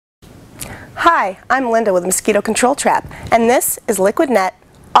Hi, I'm Linda with Mosquito Control Trap, and this is Liquid Net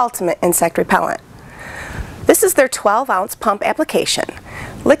Ultimate Insect Repellent. This is their 12-ounce pump application.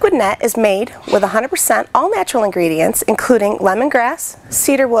 Liquid Net is made with 100% all-natural ingredients, including lemongrass,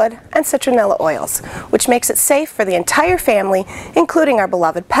 cedarwood, and citronella oils, which makes it safe for the entire family, including our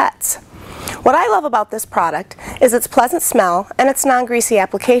beloved pets. What I love about this product is its pleasant smell and its non-greasy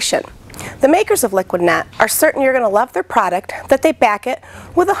application. The makers of Liquid Net are certain you're going to love their product, that they back it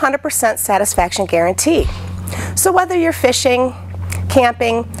with a 100% satisfaction guarantee. So whether you're fishing,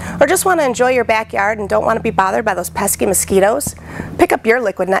 camping, or just want to enjoy your backyard and don't want to be bothered by those pesky mosquitoes, pick up your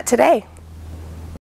Liquid Net today.